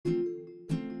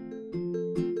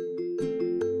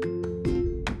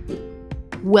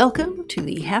Welcome to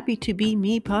the Happy to Be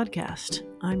Me podcast.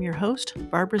 I'm your host,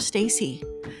 Barbara Stacy.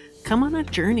 Come on a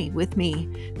journey with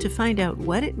me to find out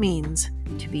what it means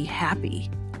to be happy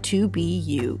to be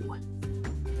you.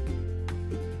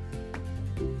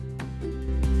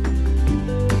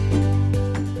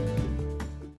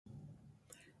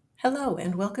 Hello,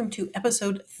 and welcome to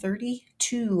episode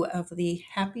 32 of the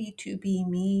Happy to Be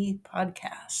Me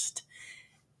podcast.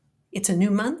 It's a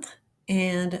new month,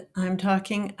 and I'm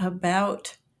talking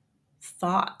about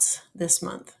thoughts this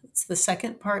month. It's the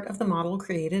second part of the model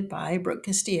created by Brooke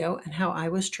Castillo and how I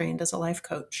was trained as a life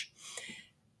coach.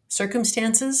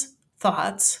 Circumstances,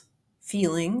 thoughts,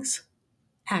 feelings,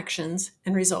 actions,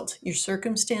 and results. Your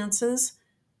circumstances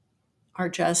are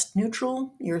just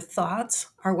neutral. Your thoughts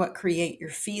are what create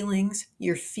your feelings.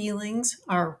 Your feelings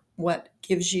are what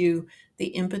gives you the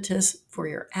impetus for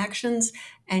your actions,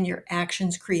 and your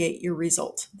actions create your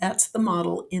results. That's the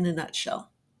model in a nutshell.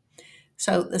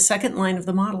 So the second line of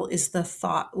the model is the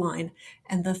thought line,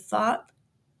 and the thoughts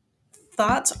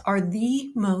are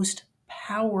the most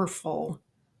powerful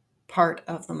part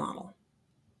of the model.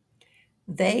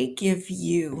 They give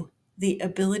you the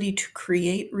ability to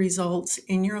create results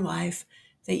in your life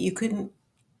that you couldn't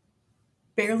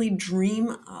barely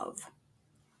dream of.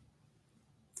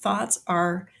 Thoughts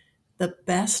are the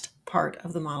best part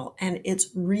of the model, and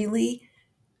it's really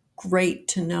great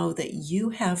to know that you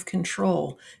have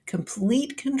control,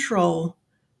 complete control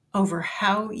over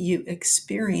how you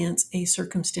experience a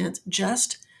circumstance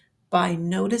just by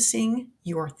noticing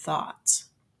your thoughts.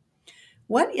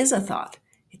 What is a thought?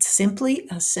 It's simply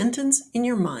a sentence in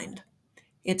your mind.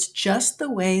 It's just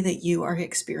the way that you are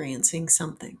experiencing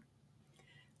something.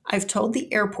 I've told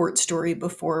the airport story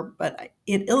before, but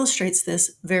it illustrates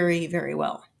this very, very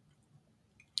well.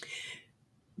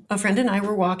 A friend and I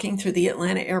were walking through the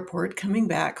Atlanta airport coming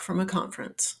back from a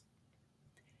conference.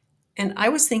 And I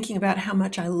was thinking about how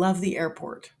much I love the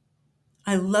airport.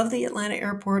 I love the Atlanta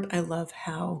airport. I love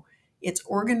how it's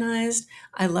organized.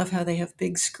 I love how they have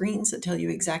big screens that tell you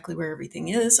exactly where everything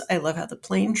is. I love how the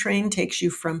plane train takes you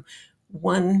from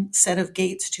one set of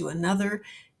gates to another.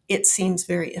 It seems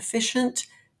very efficient.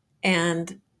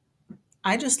 And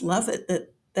I just love it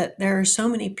that there are so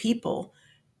many people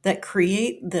that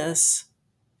create this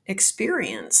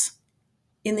experience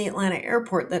in the Atlanta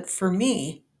airport that for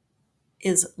me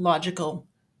is logical,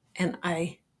 and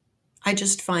I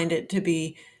just find it to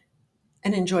be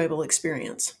an enjoyable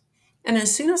experience. And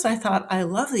as soon as I thought I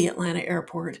love the Atlanta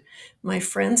airport, my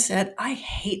friend said, I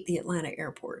hate the Atlanta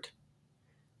airport.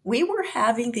 We were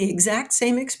having the exact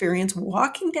same experience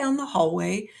walking down the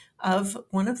hallway of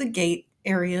one of the gate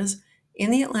areas in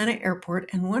the Atlanta airport,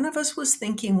 and one of us was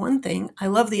thinking one thing, I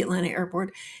love the Atlanta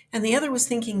airport, and the other was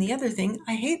thinking the other thing,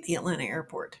 I hate the Atlanta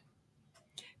airport.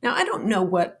 Now, I don't know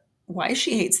why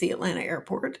she hates the Atlanta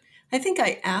airport. I think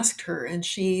I asked her, and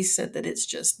she said that it's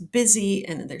just busy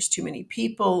and there's too many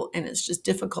people and it's just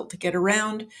difficult to get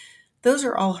around. Those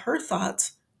are all her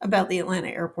thoughts about the Atlanta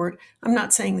airport. I'm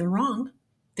not saying they're wrong.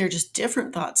 They're just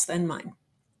different thoughts than mine.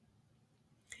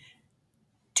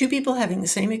 Two people having the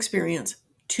same experience,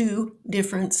 two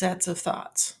different sets of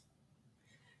thoughts.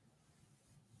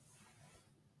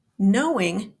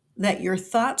 Knowing that your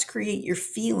thoughts create your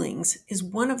feelings is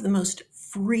one of the most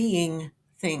freeing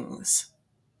things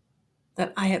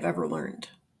that I have ever learned.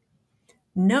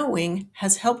 Knowing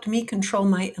has helped me control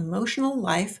my emotional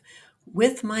life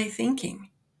with my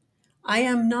thinking. I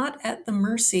am not at the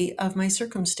mercy of my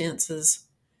circumstances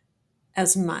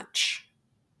as much.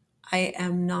 I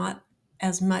am not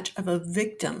as much of a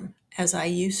victim as I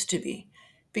used to be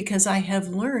because I have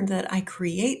learned that I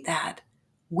create that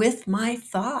with my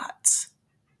thoughts.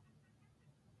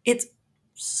 It's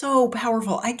so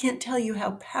powerful. I can't tell you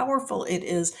how powerful it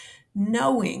is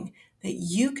knowing that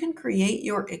you can create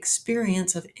your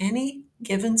experience of any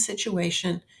given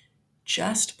situation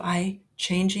just by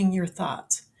changing your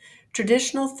thoughts.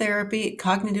 Traditional therapy,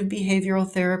 cognitive behavioral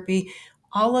therapy,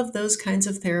 all of those kinds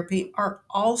of therapy are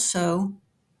also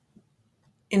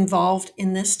involved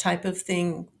in this type of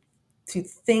thing, to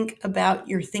think about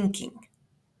your thinking.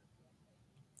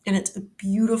 And it's a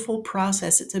beautiful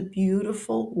process. It's a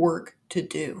beautiful work to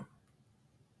do.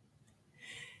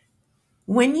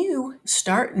 When you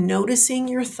start noticing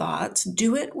your thoughts,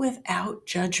 do it without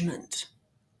judgment.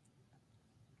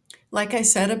 Like I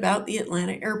said about the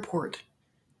Atlanta airport,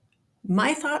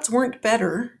 my thoughts weren't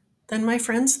better than my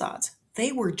friend's thoughts.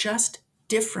 They were just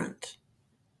different.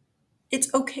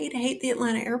 It's okay to hate the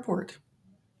Atlanta airport.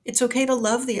 It's okay to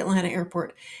love the Atlanta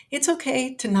airport. It's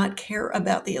okay to not care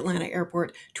about the Atlanta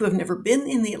airport, to have never been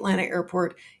in the Atlanta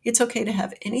airport. It's okay to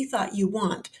have any thought you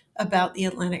want about the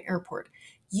Atlanta airport.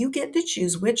 You get to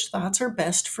choose which thoughts are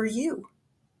best for you.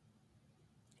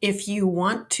 If you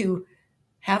want to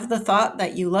have the thought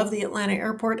that you love the Atlanta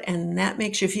airport and that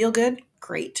makes you feel good,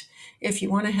 great. If you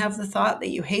want to have the thought that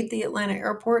you hate the Atlanta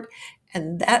airport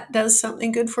and that does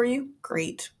something good for you,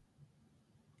 great.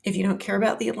 If you don't care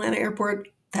about the Atlanta airport,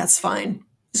 that's fine.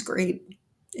 It's great.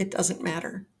 It doesn't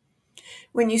matter.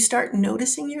 When you start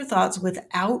noticing your thoughts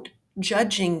without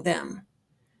judging them,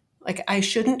 like, I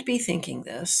shouldn't be thinking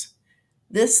this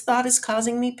thought is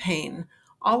causing me pain,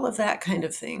 all of that kind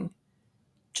of thing,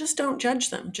 just don't judge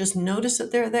them. Just notice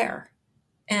that they're there.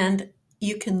 And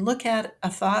you can look at a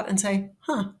thought and say,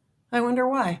 I wonder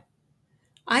why.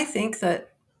 I think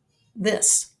that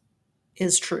this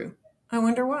is true. I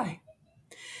wonder why.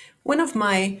 One of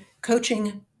my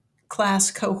coaching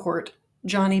class cohort,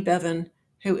 Johnny Bevan,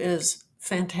 who is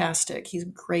fantastic. He's a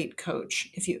great coach.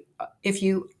 If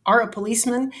you are a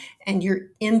policeman and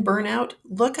you're in burnout,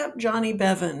 look up Johnny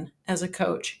Bevan as a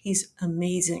coach. He's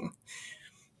amazing.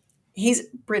 He's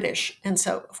British, and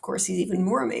so of course he's even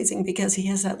more amazing because he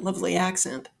has that lovely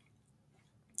accent.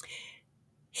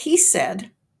 He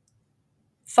said,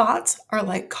 thoughts are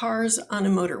like cars on a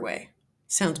motorway.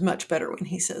 Sounds much better when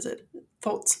he says it.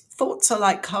 Thoughts are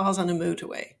like cars on a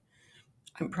motorway.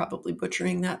 I'm probably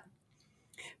butchering that.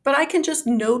 But I can just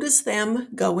notice them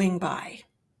going by.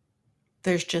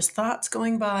 There's just thoughts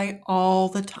going by all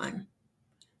the time.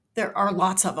 There are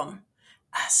lots of them,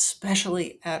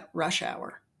 especially at rush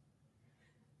hour.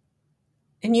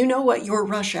 And you know what your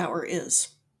rush hour is.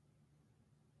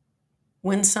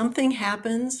 When something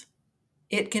happens,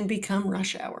 it can become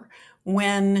rush hour.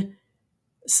 When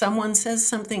someone says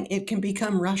something, it can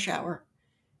become rush hour.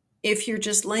 If you're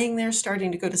just laying there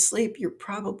starting to go to sleep, you're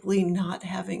probably not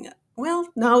having it. Well,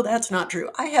 no, that's not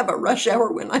true. I have a rush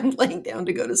hour when I'm laying down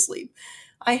to go to sleep.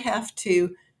 I have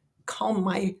to calm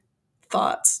my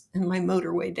thoughts and my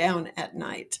motorway down at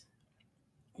night.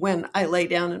 When I lay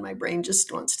down and my brain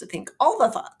just wants to think all the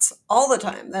thoughts all the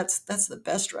time, that's the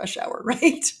best rush hour,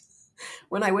 right?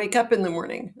 When I wake up in the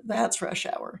morning, that's rush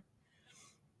hour.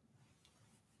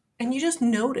 And you just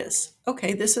notice,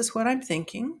 okay, this is what I'm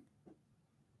thinking.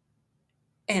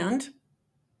 And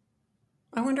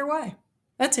I wonder why.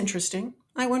 That's interesting.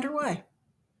 I wonder why.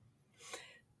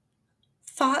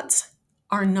 Thoughts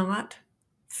are not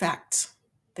facts.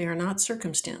 They are not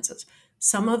circumstances.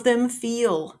 Some of them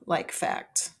feel like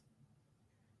facts,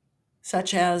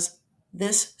 such as,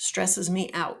 this stresses me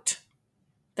out.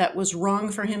 That was wrong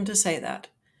for him to say that.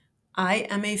 I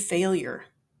am a failure.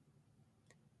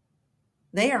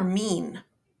 They are mean.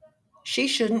 She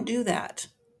shouldn't do that.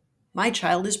 My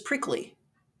child is prickly.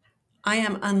 I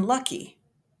am unlucky.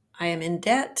 I am in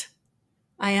debt.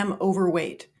 I am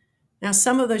overweight. Now,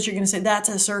 some of those you're going to say, that's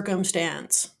a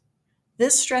circumstance.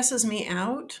 This stresses me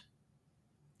out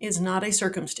is not a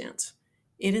circumstance.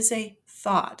 It is a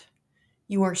thought.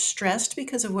 You are stressed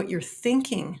because of what you're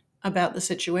thinking about the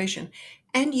situation,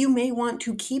 and you may want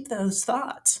to keep those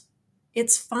thoughts.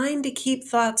 It's fine to keep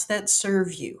thoughts that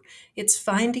serve you. It's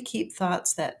fine to keep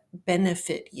thoughts that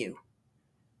benefit you.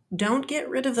 Don't get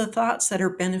rid of the thoughts that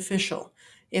are beneficial.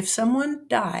 If someone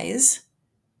dies,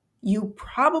 you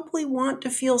probably want to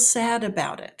feel sad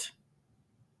about it.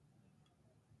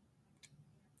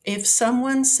 If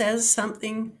someone says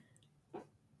something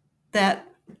that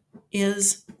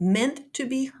is meant to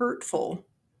be hurtful,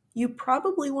 you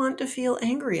probably want to feel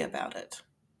angry about it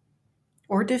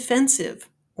or defensive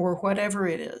or whatever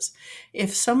it is.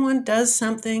 If someone does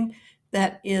something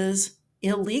that is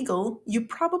illegal, you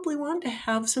probably want to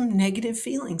have some negative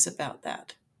feelings about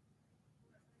that.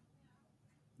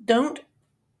 Don't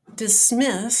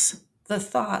dismiss the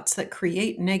thoughts that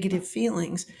create negative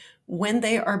feelings when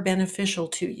they are beneficial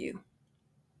to you.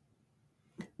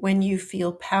 When you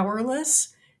feel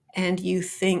powerless and you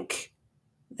think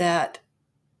that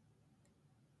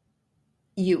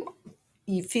you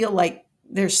feel like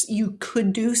you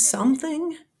could do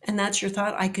something, and that's your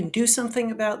thought, I can do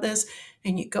something about this,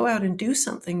 and you go out and do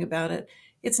something about it,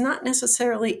 it's not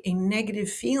necessarily a negative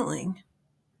feeling.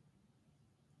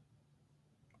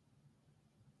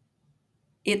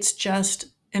 It's just,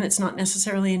 and it's not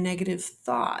necessarily a negative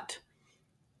thought.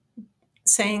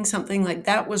 Saying something like,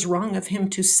 that was wrong of him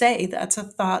to say, that's a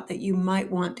thought that you might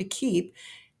want to keep,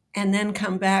 and then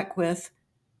come back with,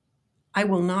 I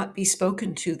will not be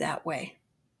spoken to that way,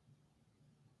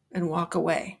 and walk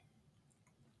away,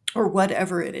 or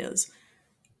whatever it is.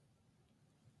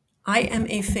 I am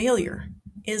a failure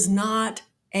is not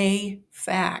a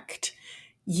fact.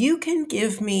 You can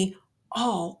give me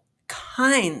all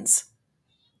kinds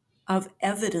of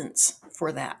evidence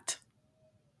for that,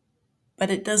 but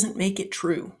it doesn't make it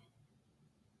true.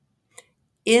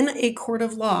 In a court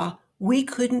of law, we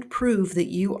couldn't prove that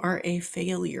you are a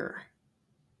failure.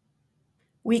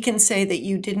 We can say that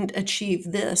you didn't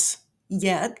achieve this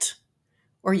yet,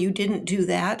 or you didn't do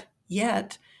that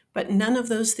yet, but none of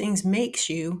those things makes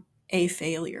you a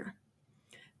failure.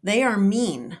 They are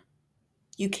mean.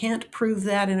 You can't prove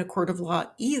that in a court of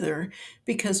law either,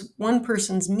 because one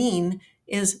person's mean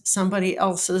is somebody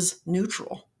else's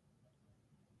neutral.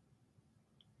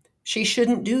 She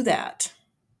shouldn't do that.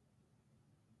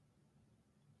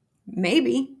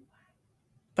 Maybe,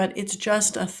 but it's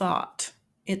just a thought.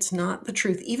 It's not the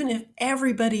truth. Even if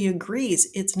everybody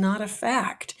agrees, it's not a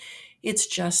fact. It's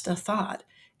just a thought.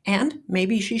 And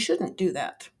maybe she shouldn't do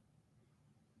that.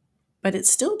 But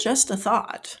it's still just a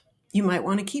thought. You might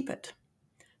want to keep it.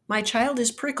 My child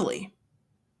is prickly.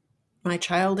 My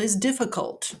child is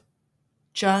difficult.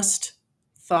 Just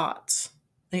thoughts.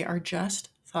 They are just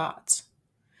thoughts.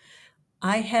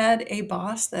 I had a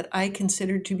boss that I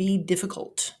considered to be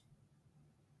difficult.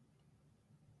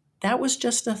 That was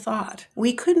just a thought.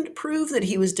 We couldn't prove that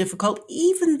he was difficult,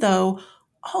 even though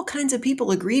all kinds of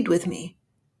people agreed with me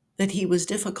that he was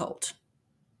difficult.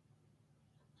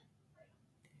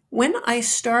 When I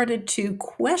started to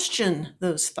question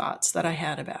those thoughts that I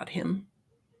had about him,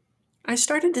 I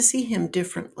started to see him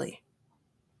differently.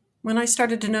 When I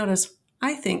started to notice,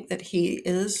 I think that he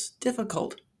is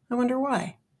difficult. I wonder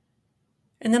why.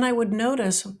 And then I would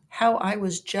notice how I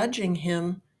was judging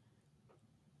him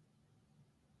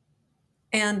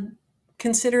and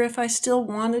consider if I still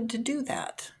wanted to do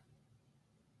that.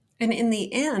 And in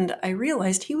the end, I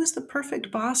realized he was the perfect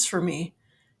boss for me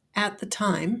at the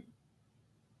time.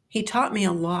 He taught me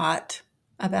a lot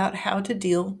about how to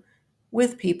deal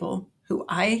with people who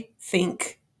I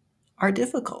think are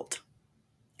difficult,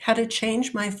 how to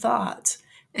change my thoughts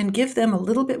and give them a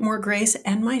little bit more grace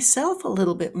and myself a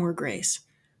little bit more grace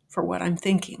for what I'm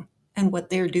thinking and what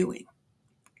they're doing.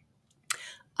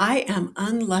 I am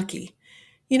unlucky.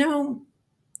 You know,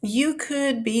 you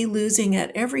could be losing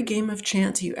at every game of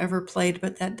chance you ever played,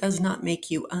 but that does not make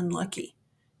you unlucky.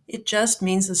 It just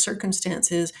means the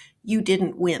circumstance is you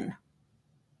didn't win.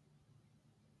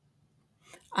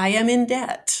 I am in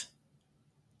debt.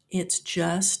 It's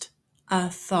just a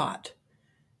thought.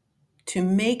 To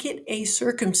make it a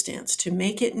circumstance, to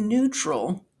make it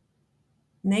neutral,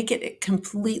 make it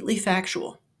completely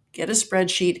factual. Get a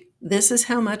spreadsheet. This is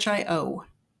how much I owe.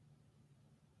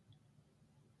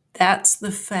 That's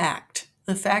the fact.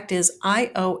 The fact is,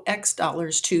 I owe X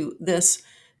dollars to this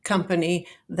company,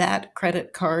 that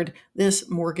credit card, this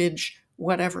mortgage,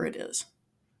 whatever it is.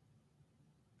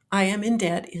 I am in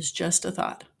debt is just a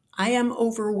thought. I am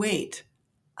overweight.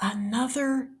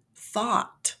 Another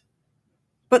thought.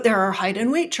 But there are height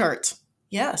and weight charts.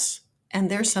 Yes. And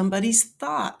they're somebody's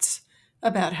thoughts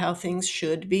about how things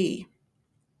should be.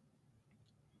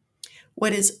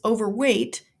 What is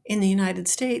overweight in the United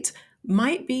States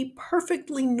might be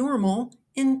perfectly normal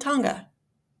in Tonga.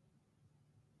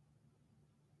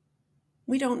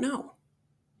 We don't know.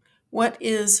 What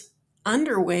is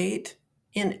underweight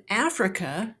in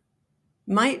Africa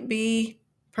might be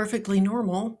perfectly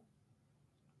normal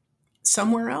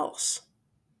somewhere else.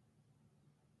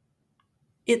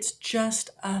 It's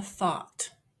just a thought.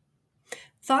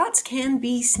 Thoughts can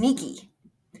be sneaky.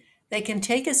 They can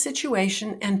take a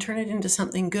situation and turn it into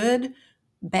something good,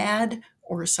 bad,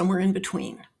 or somewhere in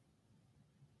between.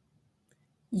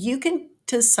 You get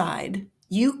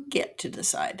to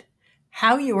decide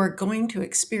how you are going to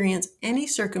experience any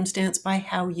circumstance by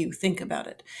how you think about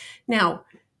it. Now,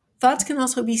 thoughts can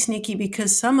also be sneaky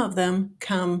because some of them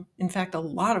come, in fact, a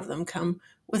lot of them come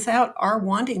without our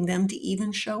wanting them to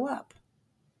even show up.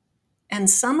 And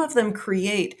some of them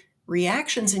create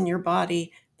reactions in your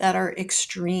body that are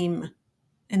extreme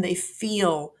and they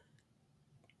feel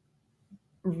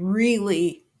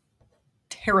really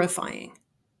terrifying.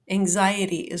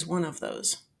 Anxiety is one of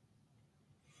those.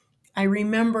 I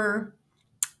remember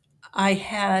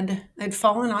I'd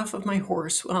fallen off of my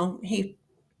horse. Well, he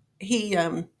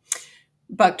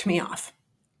bucked me off.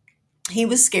 He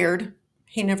was scared.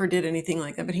 He never did anything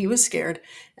like that, but he was scared.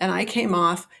 And I came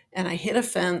off and I hit a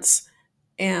fence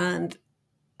and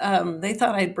they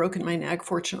thought I'd broken my neck.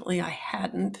 Fortunately, I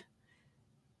hadn't.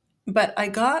 But I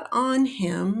got on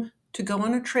him to go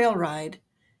on a trail ride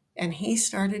and he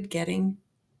started getting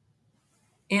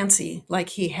antsy like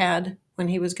he had when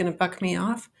he was going to buck me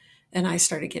off. And I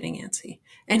started getting antsy.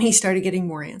 And he started getting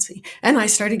more antsy. And I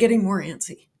started getting more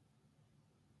antsy.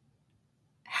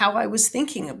 How I was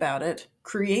thinking about it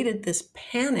created this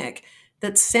panic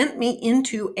that sent me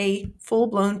into a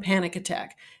full-blown panic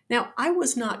attack. Now, I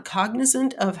was not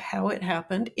cognizant of how it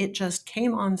happened. It just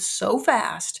came on so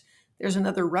fast there's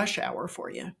another rush hour for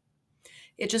you.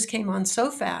 It just came on so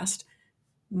fast.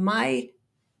 My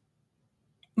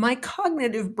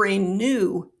cognitive brain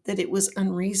knew that it was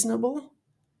unreasonable,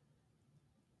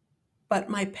 but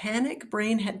my panic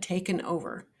brain had taken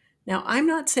over. Now, I'm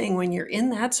not saying when you're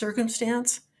in that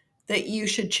circumstance that you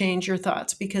should change your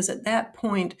thoughts, because at that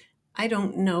point, I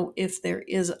don't know if there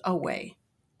is a way.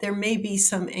 There may be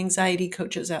some anxiety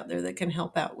coaches out there that can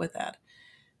help out with that.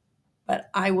 But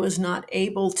I was not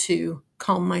able to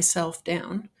calm myself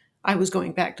down. I was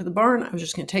going back to the barn. I was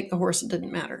just going to take the horse. It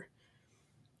didn't matter.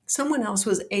 Someone else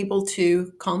was able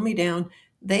to calm me down.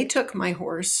 They took my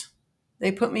horse.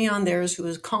 They put me on theirs, who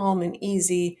was calm and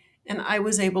easy, and I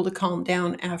was able to calm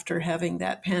down after having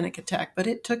that panic attack. But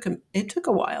it took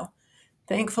a while.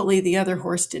 Thankfully, the other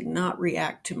horse did not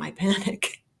react to my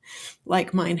panic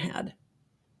like mine had.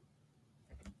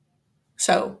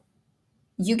 So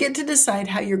you get to decide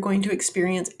how you're going to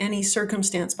experience any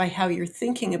circumstance by how you're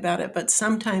thinking about it. But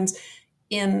sometimes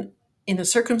in a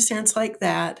circumstance like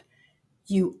that,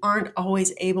 you aren't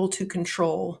always able to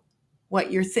control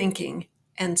what you're thinking.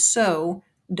 And so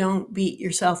don't beat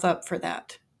yourself up for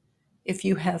that. If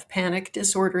you have panic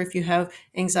disorder, if you have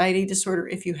anxiety disorder,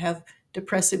 if you have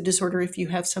depressive disorder, if you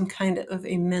have some kind of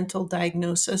a mental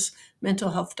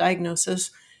health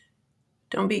diagnosis,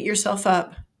 don't beat yourself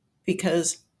up,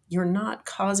 because you're not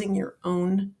causing your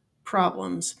own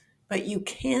problems, but you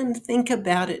can think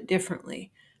about it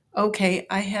differently. Okay,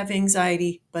 I have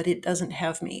anxiety, but it doesn't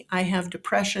have me. I have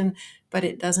depression, but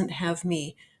it doesn't have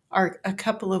me, are a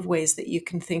couple of ways that you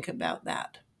can think about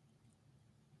that.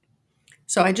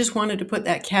 So I just wanted to put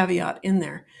that caveat in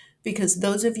there, because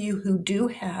those of you who do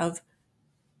have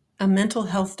a mental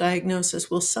health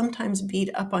diagnosis will sometimes beat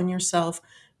up on yourself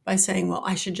by saying, well,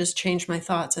 I should just change my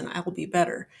thoughts and I will be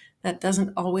better. That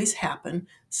doesn't always happen.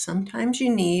 Sometimes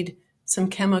you need some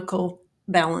chemical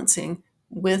balancing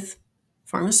with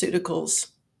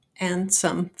pharmaceuticals and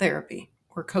some therapy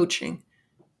or coaching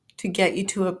to get you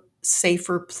to a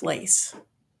safer place.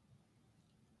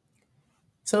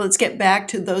 So let's get back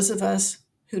to those of us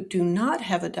who do not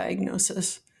have a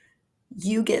diagnosis.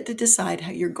 You get to decide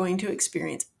how you're going to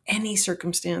experience any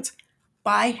circumstance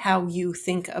by how you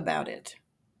think about it.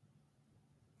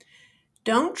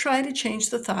 Don't try to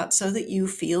change the thoughts so that you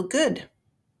feel good.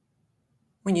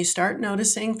 When you start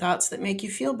noticing thoughts that make you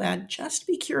feel bad, just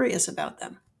be curious about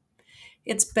them.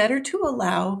 It's better to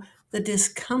allow the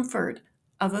discomfort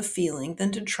of a feeling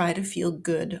than to try to feel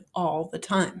good all the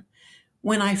time.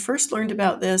 When I first learned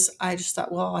about this, I just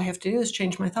thought, well, all I have to do is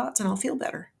change my thoughts and I'll feel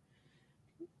better.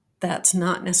 That's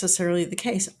not necessarily the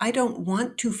case. I don't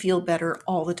want to feel better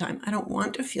all the time. I don't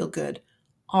want to feel good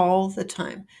all the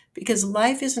time, because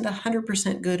life isn't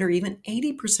 100% good or even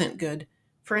 80% good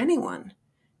for anyone.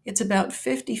 It's about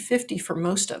 50-50 for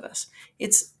most of us.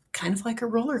 It's kind of like a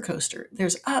roller coaster.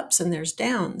 There's ups and there's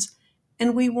downs,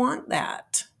 and we want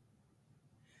that.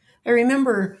 I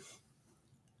remember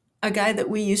a guy that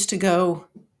we used to go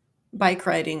bike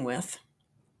riding with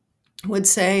would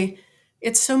say,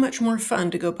 it's so much more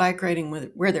fun to go bike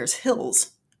riding where there's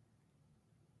hills,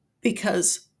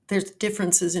 because there's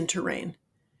differences in terrain.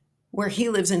 Where he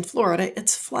lives in Florida,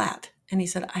 it's flat. And he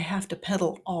said, I have to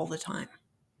pedal all the time.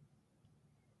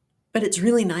 But it's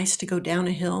really nice to go down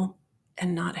a hill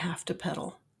and not have to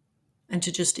pedal and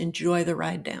to just enjoy the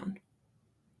ride down.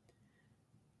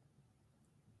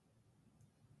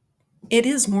 It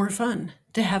is more fun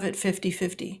to have it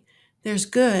 50-50. There's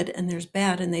good and there's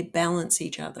bad, and they balance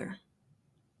each other.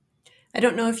 I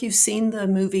don't know if you've seen the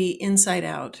movie Inside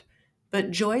Out,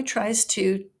 but Joy tries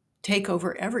to take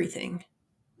over everything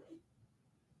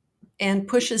and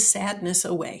pushes sadness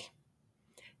away.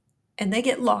 And they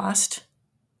get lost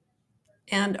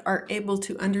and are able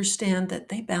to understand that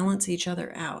they balance each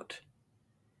other out,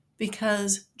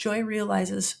 because Joy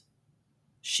realizes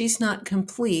she's not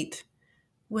complete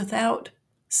without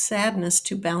sadness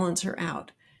to balance her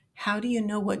out. How do you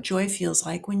know what joy feels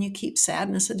like when you keep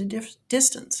sadness at a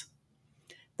distance?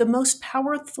 The most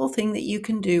powerful thing that you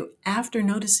can do after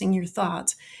noticing your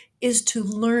thoughts is to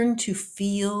learn to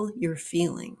feel your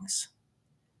feelings,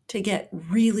 to get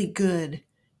really good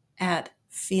at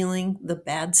feeling the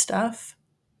bad stuff,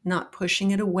 not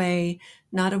pushing it away,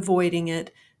 not avoiding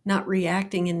it, not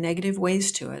reacting in negative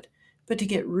ways to it, but to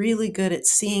get really good at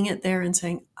seeing it there and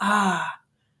saying,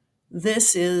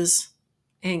 this is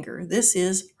anger, this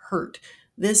is hurt,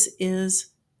 this is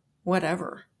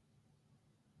whatever.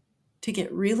 To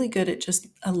get really good at just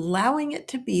allowing it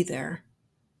to be there,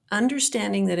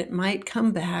 understanding that it might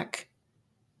come back.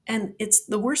 And it's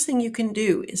the worst thing you can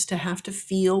do is to have to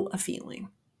feel a feeling.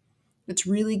 It's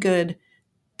really good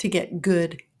to get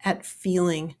good at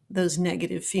feeling those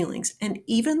negative feelings, and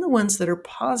even the ones that are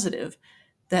positive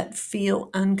that feel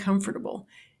uncomfortable.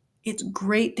 It's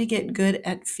great to get good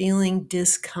at feeling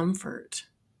discomfort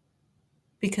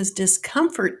because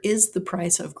discomfort is the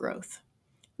price of growth.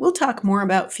 We'll talk more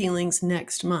about feelings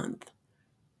next month.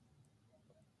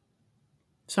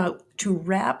 So, to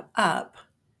wrap up,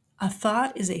 a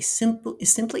thought is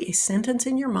simply a sentence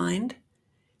in your mind.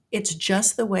 It's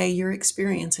just the way you're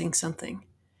experiencing something.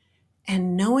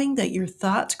 And knowing that your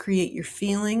thoughts create your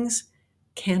feelings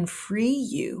can free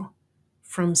you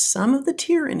from some of the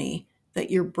tyranny that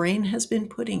your brain has been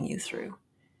putting you through.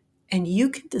 And you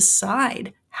can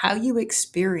decide how you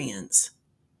experience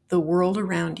the world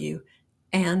around you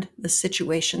and the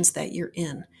situations that you're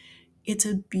in. It's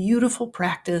a beautiful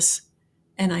practice,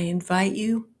 and I invite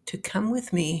you to come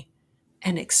with me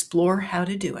and explore how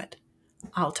to do it.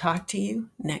 I'll talk to you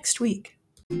next week.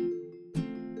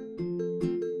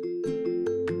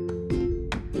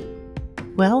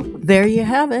 Well, there you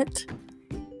have it.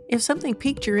 If something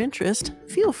piqued your interest,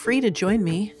 feel free to join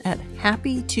me at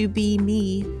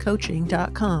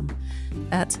happytobemecoaching.com.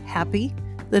 That's happy,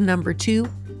 the number 2,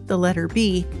 the letter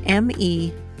B,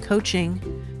 M-E,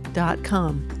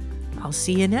 coaching.com. I'll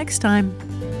see you next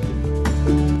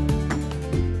time.